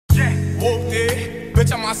whooped it.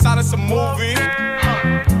 Bitch, I'm outside of some movie.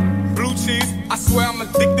 Blue cheese, I swear I'm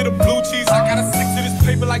addicted to blue cheese. I gotta stick to this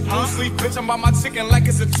paper like blue sleep. Bitch, I'm by my chicken like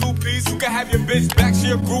it's a two-piece. You can have your bitch back,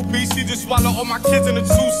 she a groupie. She just swallow all my kids in a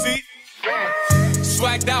two-seat.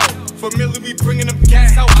 Swagged out, familiar, we bringing them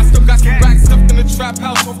gas out. I still got some racks stuffed in the trap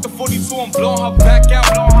house. Off the 42, I'm blowing her back out.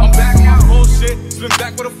 I'm back on my bullshit, spin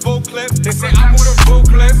back with a full clip. They say I'm with a full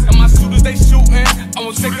clip, and my shooters they shooting. I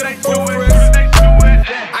won't take it, they proof risk.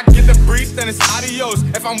 I get the breeze, then it's adios.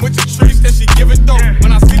 If I'm with your trees, then she give it though.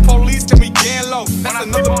 When I see police, then we gang low. That's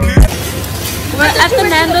another piece. We're at the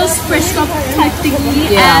Nando's fresh stop type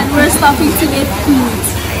thingy, and we're stopping to get food.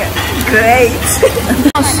 Great.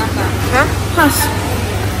 Huh? Hush.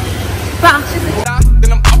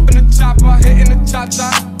 Then I'm up in the chopper, hitting the cha-cha.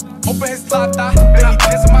 Open his tata, then he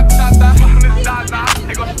dancing my tata.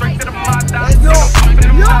 They go straight to the mata.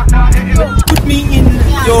 Put me in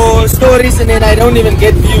your stories and then I don't even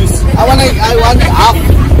get views. I want half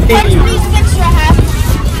views.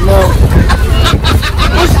 No.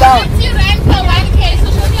 Push down.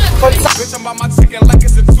 Bitch, I'm by my chicken like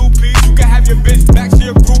it's a two-piece. You can have your bitch back, she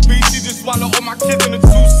a groupie. She just swallow all my kids in a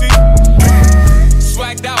two-seat.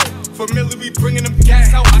 Swagged out, familiar, we bringing them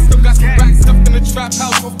gas out. I still got some racks stuffed in the trap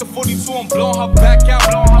house. Off the 42, I'm blowing her back out.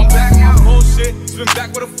 I'm back on my bullshit, spin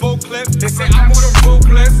back with a full clip. They say I'm with a full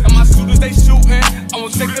clip, and my shooters they shooting. I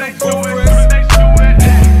won't take it, they proof risk.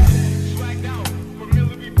 Swagged out,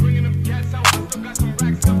 familiar, we bringing them gas out. I still got some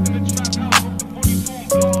racks stuffed in the trap house. Off the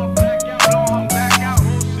 42, I'm blowing her back out. I'm back out,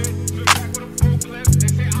 bullshit, spin back with a full clip. They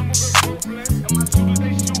say I'm with a full clip, and my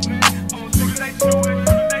shooters they shooting. I won't take it, they proof risk.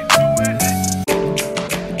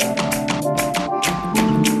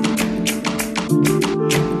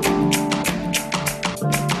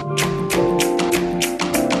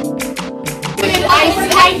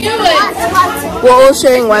 We're all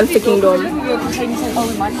sharing one freaking dorm.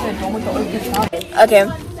 Okay,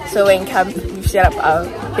 so we're in camp. We've set up our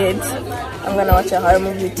beds. I'm gonna watch a horror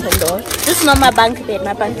movie with Tendo. This is not my bunk bed.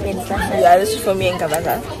 My bunk bed is that. Yeah, this is for me and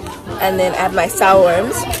Kavaka. And then I have my sour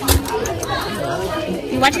worms.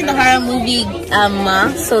 We're watching the horror movie,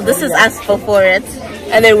 so this is us before it.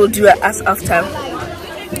 And then we'll do us after.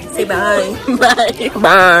 Say bye. Bye.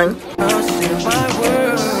 Bye.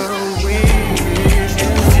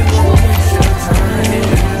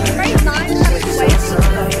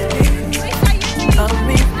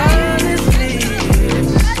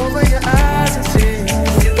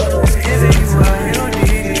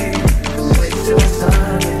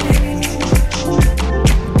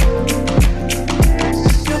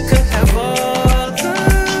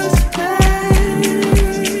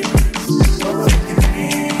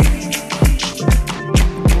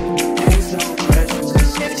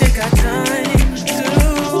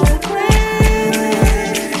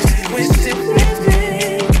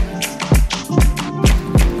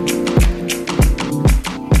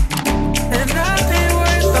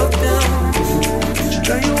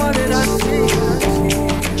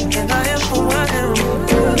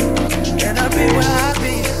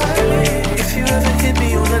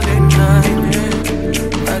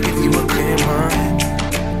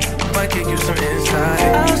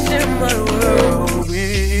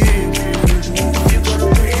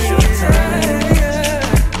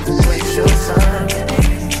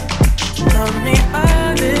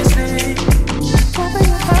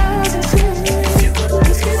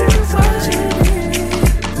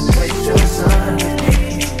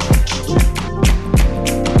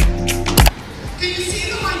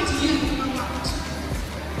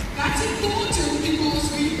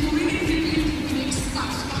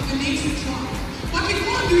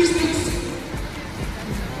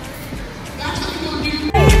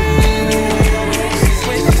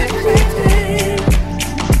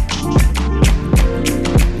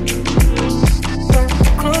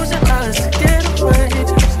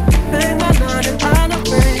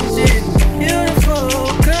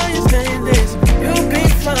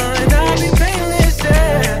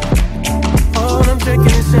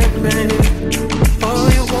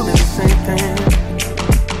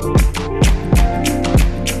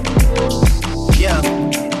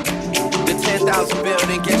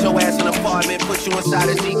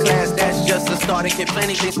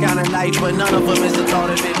 But none of them is the thought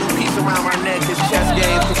of it. New piece around my neck is chess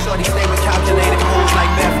games. Cause shorty stay with calculated moves like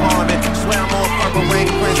Beth Harmon. Swear I'm more purple rain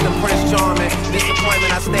prince than Prince Charming.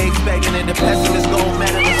 Disappointment I stay expecting it. The pessimist gold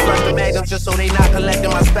medalists trust the magnums just so they not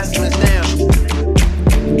collecting my specimens down.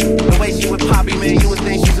 The way she with Poppy, man, you would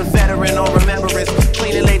think she's a veteran or remembrance.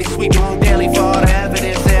 Cleaning lady sweep the room daily for all the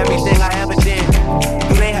evidence of everything I ever did.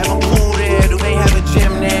 Do they have a pool there? Do they have a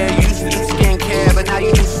gym there? You used to do skincare, but now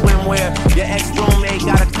you do swimwear. Your ex-roommate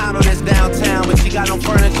got a condo that's down She got no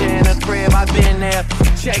furniture in her crib, I've been there.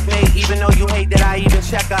 Checkmate, even though you hate that I even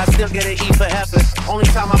check her, I still get an E for effort. Only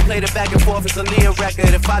time I play the back and forth is a Leah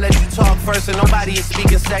record. If I let you talk first and nobody is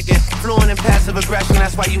speaking second. Fluent in passive aggression,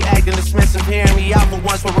 that's why you acting dismissive. Hearing me out for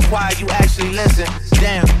once will require you actually listen.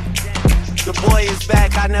 Damn. The boy is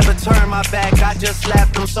back, I never turn my back. I just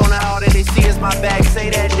slapped them, so now all that they see is my back. Say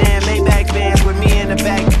that damn Maybach bands with me in the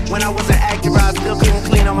back. When I wasn't active, I still couldn't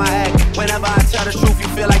clean on my act. Whenever I tell the truth, you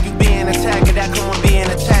feel like you being attacked. And that come with being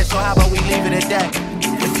attached, so how about we leave it at that?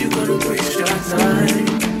 If you gonna waste your time,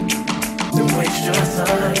 then waste your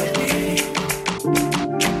time with me.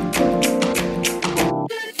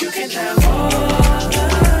 You can have all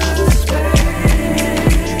the space,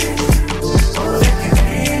 all that you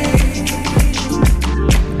need.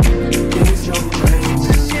 There's no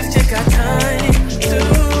place if you got time to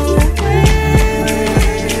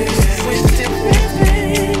waste it with me.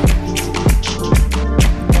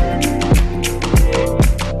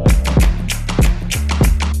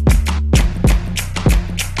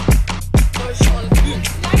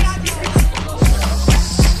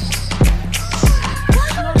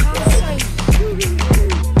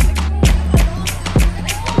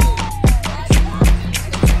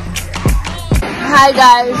 Hi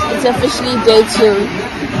guys, it's officially day 2.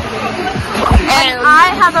 And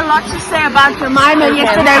I have a lot to say about Jemima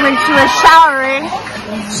yesterday when she was showering.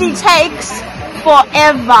 She takes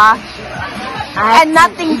forever and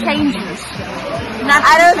nothing changes.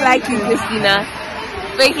 I don't like you, Christina.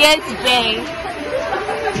 But here's today.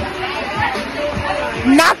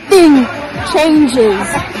 Nothing changes.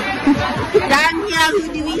 Down here,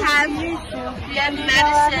 who do we have? We have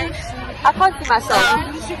Madison. I can't see myself.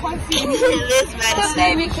 This Madison.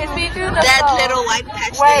 Baby, can we do that little white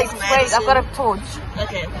patch? Wait, I've got a torch.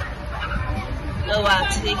 Okay. Oh wow,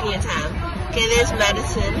 taking your time. Okay, there's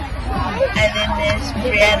Madison. And then there's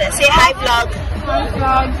Brianna. Say hi, vlog. Hi,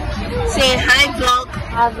 vlog. Say hi, vlog.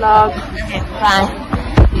 Hi, vlog. Okay, bye.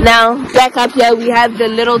 Now, back up here, we have the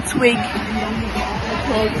little twig.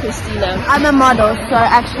 Christina. I'm a model, so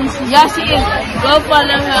actually she is. Go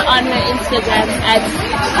follow her on her Instagram at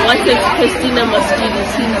what is Christina Mosquito.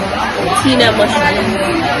 Tina Mosquito.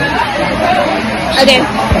 Okay.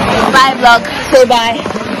 Bye vlog. Say bye.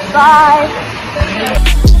 Bye.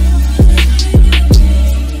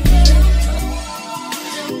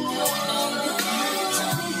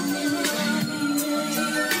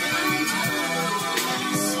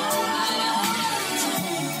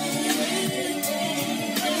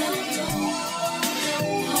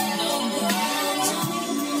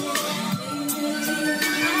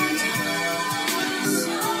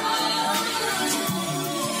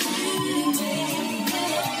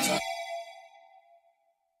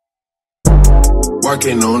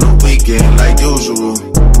 Working on the weekend like usual.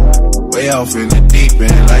 Way off in the deep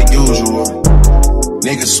end like usual.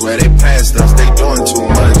 Niggas swear they passed us, they doing too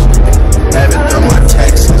much. Haven't done my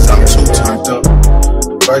taxes, I'm too turned up.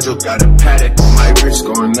 Virgil got a paddock on my wrist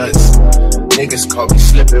going nuts. Niggas caught me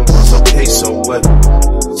slipping once, okay, so what?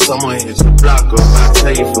 Someone hits the block up, I'll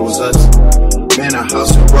tell you if it was us. Man, a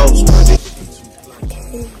house in Rosewood.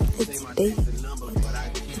 It's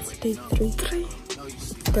day 3.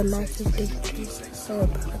 The night is day 3. So I'm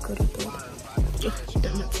about to go to bed.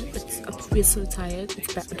 We're so tired.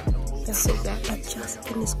 It's bad. Yeah, so bad. But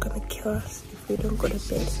Justin is gonna kill us if we don't go to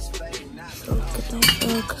bed. So good night,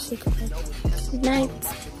 dog. Say good night. Good night.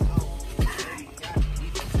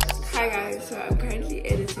 Hi guys, so I'm currently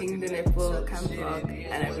editing the Netball Camp vlog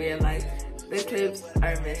and I realized the clips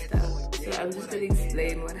are messed up. So I'm just gonna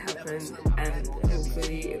explain what happened and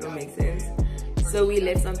hopefully it will make sense. So we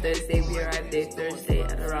left on Thursday, we arrived there Thursday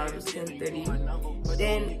at around 10:30.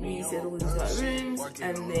 Then we settled into our rooms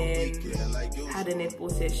and then had a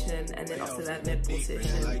netball session, and then after that netball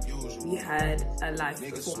session we had a live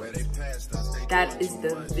performance. That is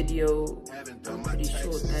the video. I'm pretty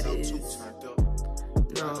sure that is,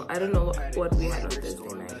 no, I don't know what we had on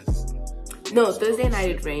Thursday night. No, Thursday night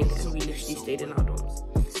it rained and we literally stayed in our dorms.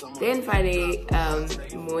 Then Friday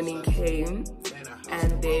morning came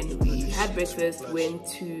and then we had breakfast, went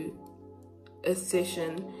to a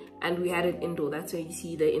session, and we had an indoor. That's where you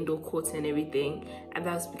see the indoor courts and everything, and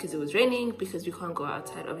that's because it was raining, because we can't go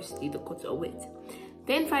outside, obviously the courts are wet.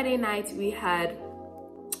 Then Friday night we had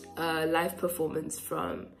a live performance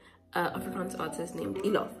from an Afrikaans artist named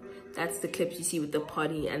Ilovie. That's the clips you see with the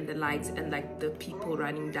party and the lights and like the people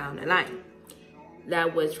running down a line.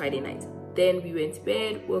 That was Friday night. Then we went to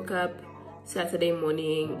bed, woke up Saturday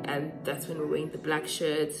morning, and that's when we were wearing the black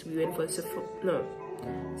shirts. We went for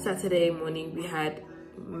Saturday morning we had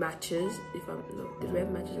matches. Did we have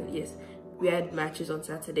matches? Yes, we had matches on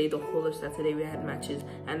Saturday. The whole of Saturday we had matches,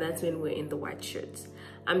 and that's when we're in the white shirts.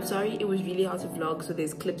 I'm sorry, it was really hard to vlog, so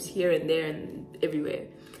there's clips here and there and everywhere.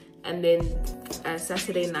 And then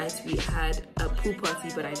Saturday night we had a pool party,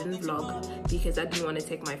 but I didn't vlog because I didn't want to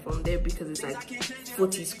take my phone there because it's like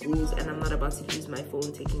 40 schools and I'm not about to use my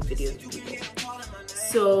phone taking videos of people.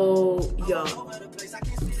 So yeah,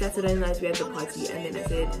 Saturday night we had the party, and then I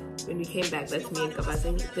said when we came back, that's me and Kaba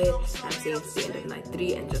saying it's there. I'm saying it's the end of night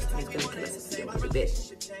 3 and Justin is gonna kill us if we don't go to bed.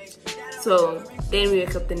 So then we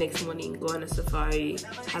wake up the next morning, go on a safari,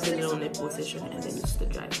 have a little netball session, and then just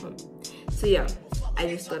drive home. So yeah, I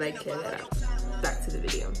just thought I'd clear that up. Back to the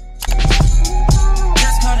video.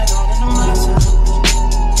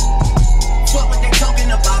 What were they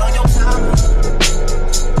talking about on your time?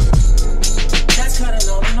 That's cutting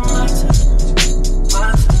on in the lights.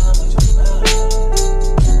 My time with you.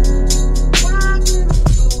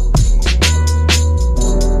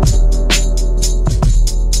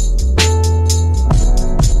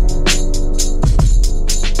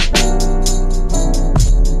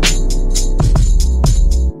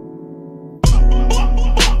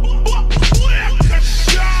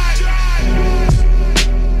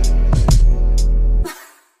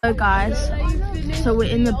 Hello guys, so we're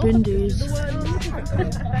in the Bindus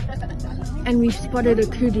and we've spotted a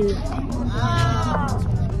kudu.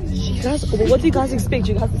 You guys, what do you guys expect?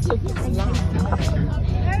 You guys are so fucking loud.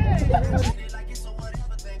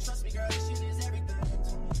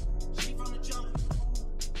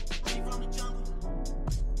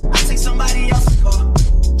 I take somebody else's car,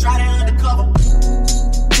 try to undercover.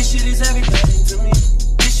 This shit is everything to me.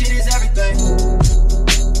 This shit is everything.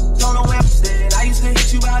 Don't know where I'm staying. I used to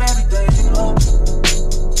hit you about everything. Oh,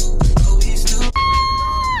 we still.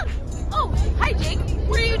 Oh, hi Jake.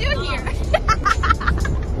 What are you doing here?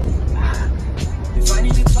 If I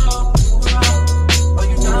need to talk, are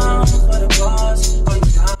you down for the boss? Are you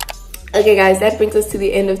down? Okay guys, that brings us to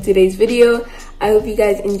the end of today's video. I hope you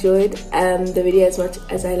guys enjoyed the video as much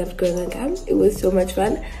as I loved going on camp. It was so much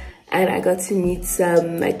fun, and I got to meet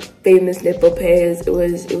some like famous netball players. It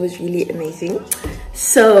was really amazing.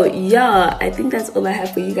 So yeah, I think that's all I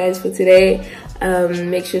have for you guys for today.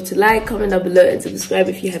 Make sure to like, comment down below, and subscribe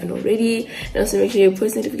if you haven't already. And also make sure your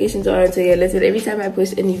post notifications are on so you're alerted every time I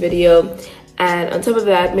post any video. And on top of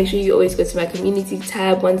that, make sure you always go to my community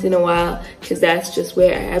tab once in a while, because that's just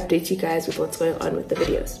where I update you guys with what's going on with the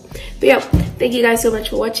videos. But yeah, thank you guys so much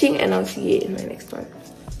for watching, and I'll see you in my next one.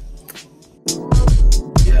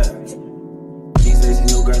 Yeah. These days, you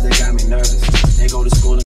know, girls, they got me nervous. They go to school.